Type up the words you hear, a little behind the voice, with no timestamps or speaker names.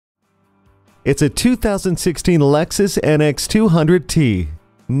It's a 2016 Lexus NX 200T.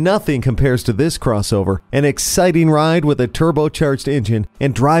 Nothing compares to this crossover. An exciting ride with a turbocharged engine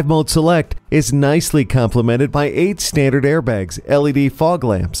and drive mode select is nicely complemented by 8 standard airbags, LED fog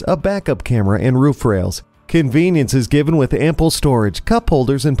lamps, a backup camera, and roof rails. Convenience is given with ample storage, cup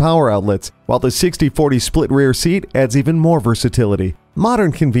holders, and power outlets, while the 60/40 split rear seat adds even more versatility.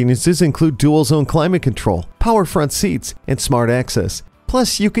 Modern conveniences include dual-zone climate control, power front seats, and smart access.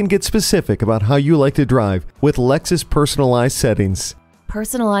 Plus, you can get specific about how you like to drive with Lexus personalized settings.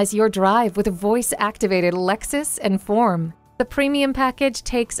 Personalize your drive with a voice-activated Lexus Inform. The premium package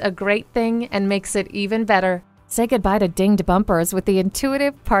takes a great thing and makes it even better. Say goodbye to dinged bumpers with the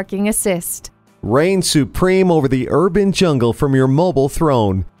intuitive parking assist. Reign supreme over the urban jungle from your mobile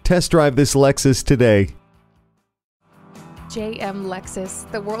throne. Test drive this Lexus today. JM Lexus,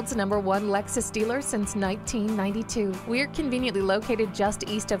 the world's #1 Lexus dealer since 1992. We're conveniently located just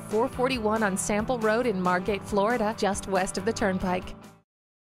east of 441 on Sample Road in Margate, Florida, just west of the Turnpike.